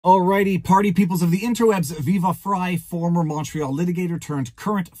Alrighty, party peoples of the interwebs, Viva Frei, former Montreal litigator turned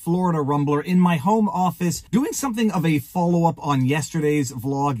current Florida rumbler in my home office, doing something of a follow-up on yesterday's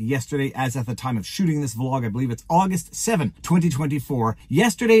vlog. Yesterday, as at the time of shooting this vlog, I believe it's August 7, 2024.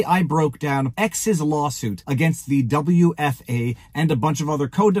 Yesterday, I broke down X's lawsuit against the WFA and a bunch of other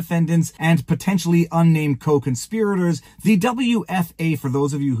co-defendants and potentially unnamed co-conspirators. The WFA, for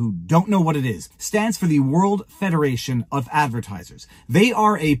those of you who don't know what it is, stands for the World Federation of Advertisers. They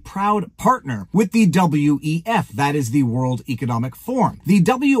are a proud partner with the WEF, that is the World Economic Forum. The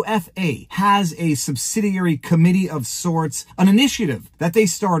WFA has a subsidiary committee of sorts, an initiative that they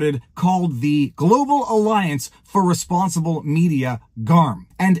started called the Global Alliance for Responsible Media, G.A.R.M.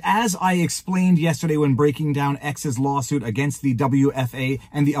 And as I explained yesterday when breaking down X's lawsuit against the WFA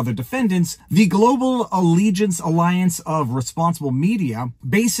and the other defendants, the Global Alliance of Responsible Media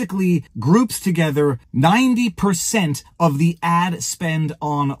basically groups together 90% of the ad spend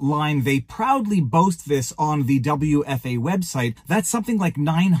online. They proudly boast this on the WFA website. That's something like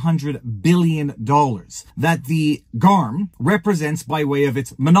 $900 billion that the G.A.R.M. represents by way of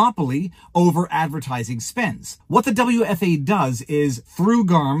its monopoly over advertising spends. What the WFA does is, through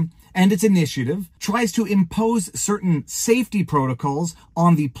G.A.R.M. and its initiative, tries to impose certain safety protocols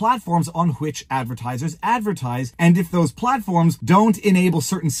on the platforms on which advertisers advertise. And if those platforms don't enable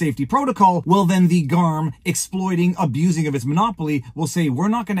certain safety protocol, well, then the G.A.R.M., exploiting, abusing of its monopoly, will say, we're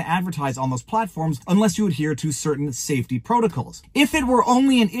not going to advertise on those platforms unless you adhere to certain safety protocols. If it were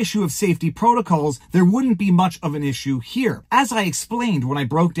only an issue of safety protocols, there wouldn't be much of an issue here. As I explained when I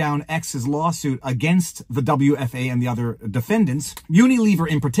broke down X's lawsuit against the WFA and the other defendants, Unilever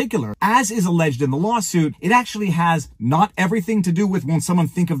in particular, as is alleged in the lawsuit, it actually has not everything to do with when someone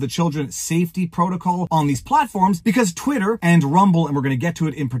think of the children safety protocol on these platforms, because Twitter and Rumble, and we're going to get to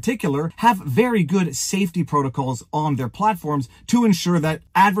it in particular, have very good safety protocols on their platforms to ensure that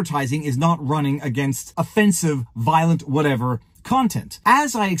advertising is not running against offensive, violent, whatever content.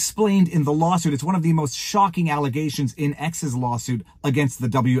 As I explained in the lawsuit, it's one of the most shocking allegations in X's lawsuit against the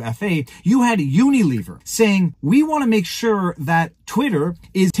WFA. You had Unilever saying, we want to make sure that Twitter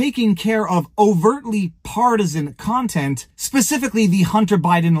is taking care of overtly partisan content, specifically the Hunter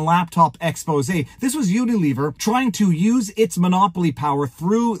Biden laptop expose. This was Unilever trying to use its monopoly power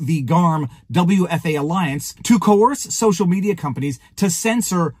through the G.A.R.M. WFA alliance to coerce social media companies to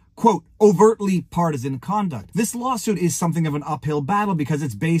censor, quote, overtly partisan conduct. This lawsuit is something of an uphill battle because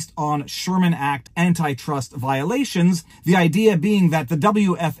it's based on Sherman Act antitrust violations, the idea being that the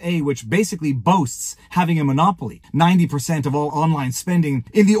WFA, which basically boasts having a monopoly, 90% of all online spending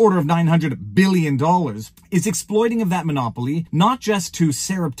in the order of $900 billion, is exploiting of that monopoly, not just to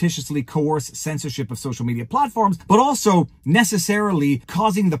surreptitiously coerce censorship of social media platforms, but also necessarily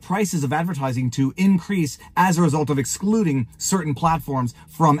causing the prices of advertising to increase as a result of excluding certain platforms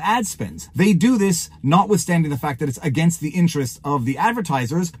from ad spend. They do this notwithstanding the fact that it's against the interests of the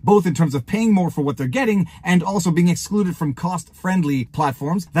advertisers, both in terms of paying more for what they're getting and also being excluded from cost-friendly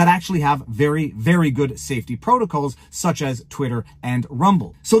platforms that actually have very, very good safety protocols, such as Twitter and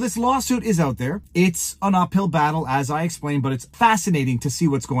Rumble. So this lawsuit is out there. It's an uphill battle, as I explained, but it's fascinating to see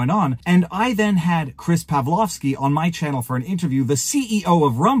what's going on. And I then had Chris Pavlovsky on my channel for an interview, the CEO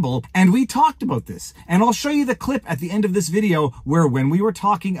of Rumble, and we talked about this. And I'll show you the clip at the end of this video where, when we were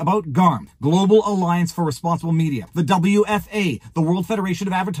talking about G.A.R.M., Global Alliance for Responsible Media, the WFA, the World Federation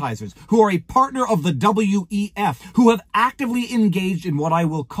of Advertisers, who are a partner of the WEF, who have actively engaged in what I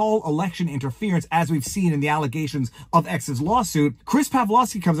will call election interference, as we've seen in the allegations of X's lawsuit. Chris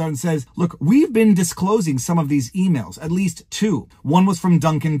Pavlovsky comes out and says, look, we've been disclosing some of these emails, at least two. One was from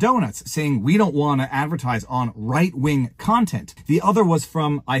Dunkin' Donuts saying we don't want to advertise on right-wing content. The other was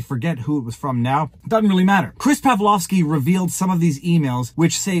from, I forget who it was from now, doesn't really matter. Chris Pavlovsky revealed some of these emails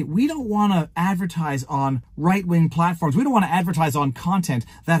which say we don't want to advertise on right-wing platforms. We don't want to advertise on content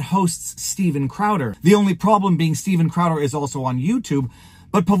that hosts Steven Crowder. The only problem being Steven Crowder is also on YouTube.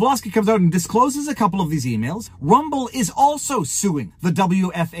 But Pavlovsky comes out and discloses a couple of these emails. Rumble is also suing the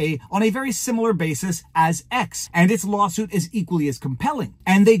WFA on a very similar basis as X, and its lawsuit is equally as compelling.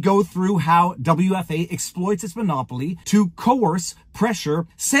 And they go through how WFA exploits its monopoly to coerce, pressure,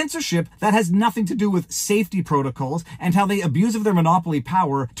 censorship that has nothing to do with safety protocols, and how they abuse of their monopoly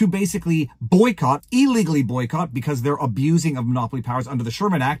power to basically boycott, illegally boycott, because they're abusing of monopoly powers under the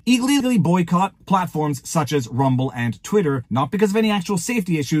Sherman Act, illegally boycott platforms such as Rumble and Twitter, not because of any actual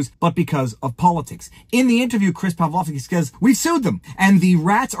safety issues, but because of politics. In the interview, Chris Pavlovsky says, we've sued them, and the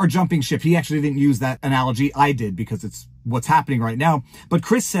rats are jumping ship. He actually didn't use that analogy. I did, because it's what's happening right now. But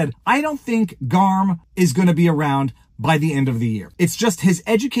Chris said, I don't think G.A.R.M. is going to be around by the end of the year. It's just his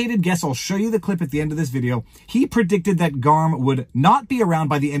educated guess. I'll show you the clip at the end of this video. He predicted that G.A.R.M would not be around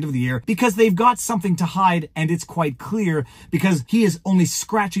by the end of the year because they've got something to hide, and it's quite clear because he is only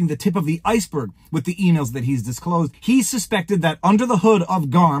scratching the tip of the iceberg with the emails that he's disclosed. He suspected that under the hood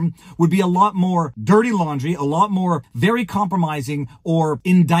of G.A.R.M would be a lot more dirty laundry, a lot more very compromising or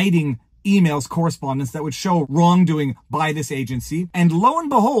indicting emails, correspondence that would show wrongdoing by this agency. And lo and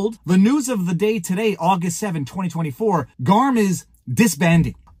behold, the news of the day today, August 7, 2024, G.A.R.M is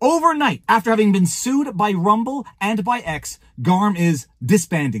disbanding. Overnight, after having been sued by Rumble and by X, G.A.R.M is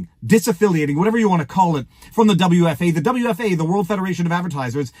disbanding, disaffiliating, whatever you want to call it, from the WFA. The WFA, the World Federation of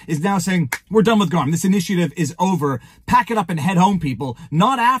Advertisers, is now saying, we're done with G.A.R.M. This initiative is over. Pack it up and head home, people.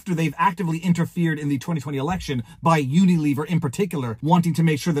 Not after they've actively interfered in the 2020 election by Unilever in particular, wanting to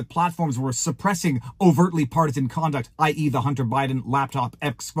make sure that platforms were suppressing overtly partisan conduct, i.e. the Hunter Biden laptop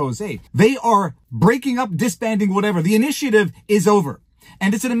expose. They are breaking up, disbanding, whatever. The initiative is over.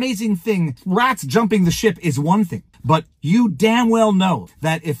 And it's an amazing thing. Rats jumping the ship is one thing. But you damn well know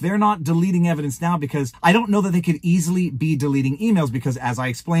that if they're not deleting evidence now, because I don't know that they could easily be deleting emails, because as I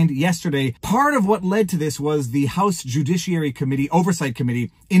explained yesterday, part of what led to this was the House Judiciary Committee, Oversight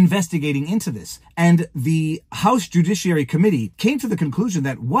Committee, investigating into this. And the House Judiciary Committee came to the conclusion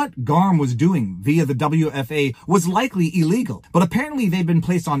that what G.A.R.M was doing via the WFA was likely illegal. But apparently they've been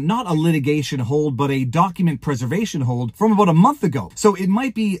placed on not a litigation hold, but a document preservation hold from about a month ago. So it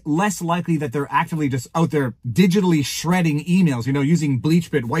might be less likely that they're actively just out there digitally shredding emails, you know, using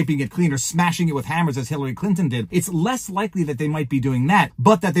BleachBit, wiping it clean, or smashing it with hammers as Hillary Clinton did. It's less likely that they might be doing that,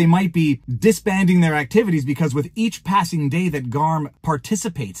 but that they might be disbanding their activities, because with each passing day that G.A.R.M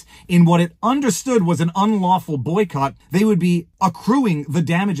participates in what it understood was an unlawful boycott, they would be accruing the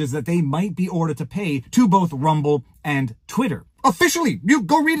damages that they might be ordered to pay to both Rumble and Twitter. Officially, you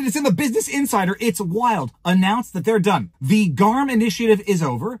go read it. It's in the Business Insider. It's wild. Announced that they're done. The G.A.R.M initiative is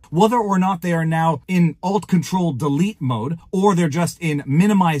over. Whether or not they are now in alt control delete mode, or they're just in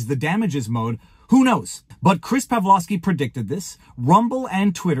minimize the damages mode, who knows? But Chris Pavlovski predicted this. Rumble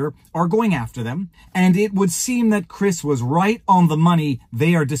and Twitter are going after them, and it would seem that Chris was right on the money.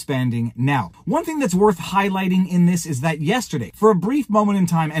 They are disbanding now. One thing that's worth highlighting in this is that yesterday, for a brief moment in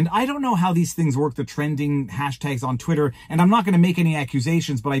time, and I don't know how these things work, the trending hashtags on Twitter, and I'm not going to make any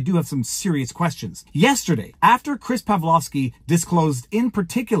accusations, but I do have some serious questions. Yesterday, after Chris Pavlovski disclosed in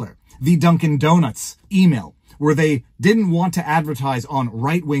particular the Dunkin' Donuts email, where they didn't want to advertise on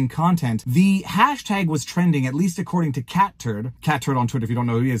right-wing content, the hashtag was trending, at least according to CatTurd. CatTurd on Twitter, if you don't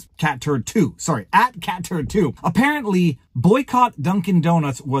know who he is. CatTurd2. Sorry, at CatTurd2. Apparently, boycott Dunkin'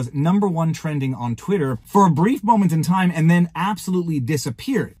 Donuts was #1 trending on Twitter for a brief moment in time and then absolutely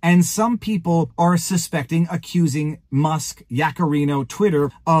disappeared. And some people are suspecting, accusing Musk, Yaccarino,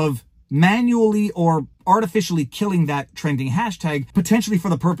 Twitter of manually or artificially killing that trending hashtag, potentially for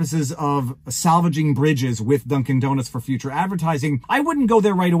the purposes of salvaging bridges with Dunkin' Donuts for future advertising. I wouldn't go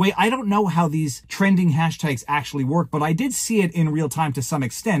there right away. I don't know how these trending hashtags actually work, but I did see it in real time to some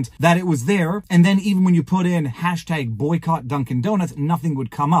extent, that it was there. And then even when you put in hashtag boycott Dunkin' Donuts, nothing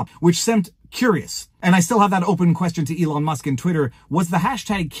would come up, which seemed curious. And I still have that open question to Elon Musk and Twitter. Was the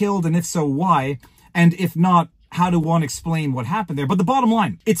hashtag killed? And if so, why? And if not, how do one explain what happened there? But the bottom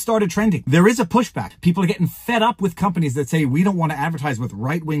line, it started trending. There is a pushback. People are getting fed up with companies that say, we don't want to advertise with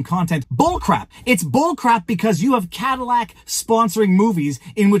right-wing content. Bullcrap. It's bullcrap because you have Cadillac sponsoring movies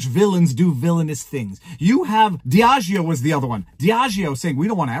in which villains do villainous things. You have Diageo was the other one. Diageo saying, we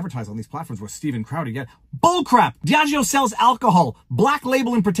don't want to advertise on these platforms where Steven Crowder yet. Bullcrap. Diageo sells alcohol. Black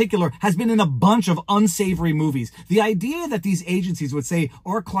Label in particular has been in a bunch of unsavory movies. The idea that these agencies would say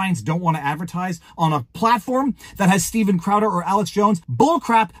our clients don't want to advertise on a platform that has Steven Crowder or Alex Jones,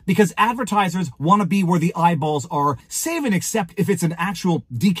 bullcrap, because advertisers want to be where the eyeballs are, save and except if it's an actual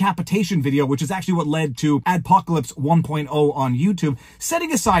decapitation video, which is actually what led to Adpocalypse 1.0 on YouTube.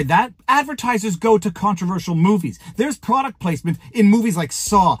 Setting aside that, advertisers go to controversial movies. There's product placement in movies like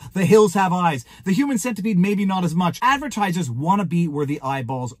Saw, The Hills Have Eyes, The Human Centipede, maybe not as much. Advertisers want to be where the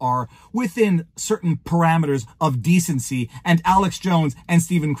eyeballs are within certain parameters of decency, and Alex Jones and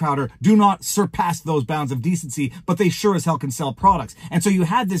Steven Crowder do not surpass those bounds of decency, but they sure as hell can sell products. And so you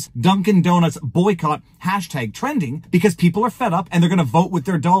had this Dunkin' Donuts boycott hashtag trending because people are fed up and they're going to vote with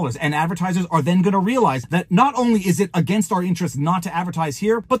their dollars. And advertisers are then going to realize that not only is it against our interests not to advertise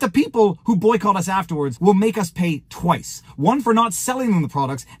here, but the people who boycott us afterwards will make us pay twice. One, for not selling them the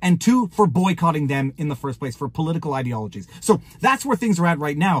products, and two, for boycotting them in the first place for political ideologies. So that's where things are at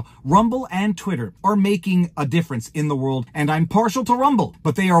right now. Rumble and Twitter are making a difference in the world, and I'm partial to Rumble,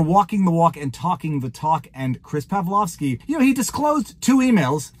 but they are walking the walk and talking the talk, and friend, Chris Pavlovsky, he disclosed 2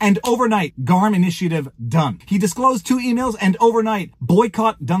 emails and overnight, G.A.R.M initiative done. He disclosed 2 emails and overnight,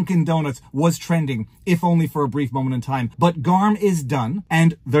 boycott Dunkin' Donuts was trending, if only for a brief moment in time. But G.A.R.M is done,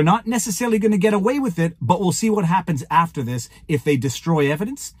 and they're not necessarily going to get away with it, but we'll see what happens after this if they destroy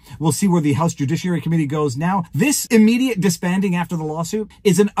evidence. We'll see where the House Judiciary Committee goes now. This immediate disbanding after the lawsuit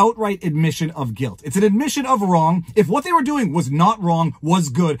is an outright admission of guilt. It's an admission of wrong. If what they were doing was not wrong, was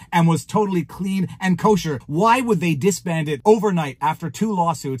good, and was totally clean and kosher, why would they disband it overnight after 2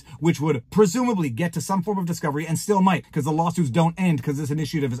 lawsuits, which would presumably get to some form of discovery and still might, because the lawsuits don't end because this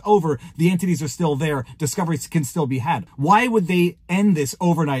initiative is over. The entities are still there. Discoveries can still be had. Why would they end this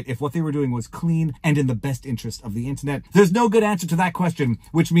overnight if what they were doing was clean and in the best interest of the internet? There's no good answer to that question,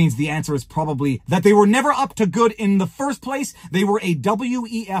 which means the answer is probably that they were never up to good in the first place. They were a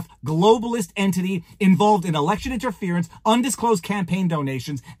WEF globalist entity involved in election interference, undisclosed campaign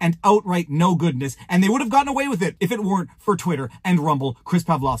donations, and outright no goodness, and they would have gotten away with it if it weren't for Twitter and Rumble. Chris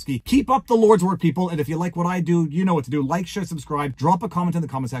Pavlovsky, keep up the Lord's work, people, and if you like what I do, you know what to do. Like, share, subscribe, drop a comment in the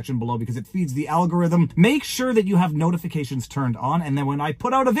comment section below because it feeds the algorithm. Make sure that you have notifications turned on, and then when I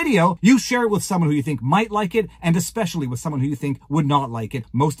put out a video, you share it with someone who you think might like it, and especially with someone who you think would not like it.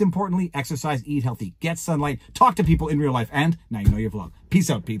 Most importantly, exercise, eat healthy, get sunlight, talk to people in real life, and now you know your vlog. Peace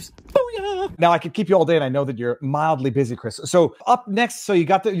out, peeps. Booyah! Now I could keep you all day, and I know that you're mildly busy, Chris. So up next, so you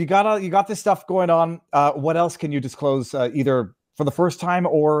got this stuff going on. What else can you disclose, either for the first time,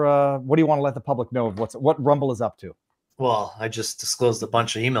 or what do you want to let the public know of what Rumble is up to? Well, I just disclosed a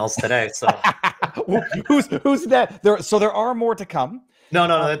bunch of emails today, so who's that? There are more to come. No,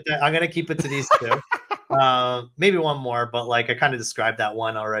 I'm gonna keep it to these 2. Maybe one more, but like I kind of described that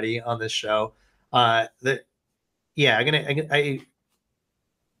one already on this show. I'm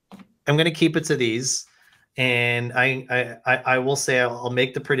gonna keep it to these, and I will say I'll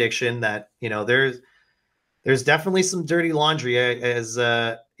make the prediction that there's definitely some dirty laundry, as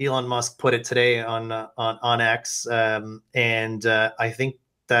Elon Musk put it today on X, and I think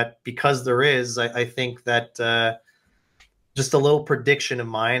that because there is, I think that just a little prediction of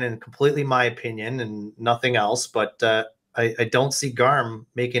mine and completely my opinion and nothing else, but I don't see G.A.R.M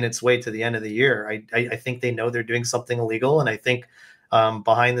making its way to the end of the year. I think they know they're doing something illegal, and I think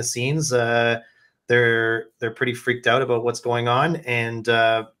behind the scenes they're pretty freaked out about what's going on, and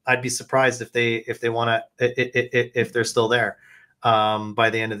I'd be surprised if they're still there by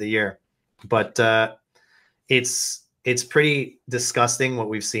the end of the year. But it's pretty disgusting what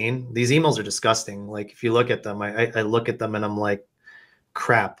we've seen. These emails are disgusting. Like if you look at them, I look at them and I'm like,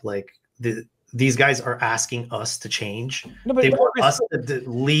 crap. Like these guys are asking us to change. No, they want us to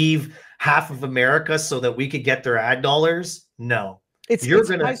leave half of America so that we could get their ad dollars. No, you're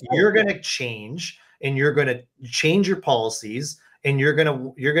gonna change, and you're gonna change your policies, and you're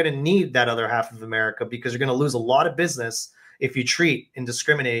gonna need that other half of America, because you're gonna lose a lot of business if you treat and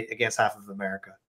discriminate against half of America.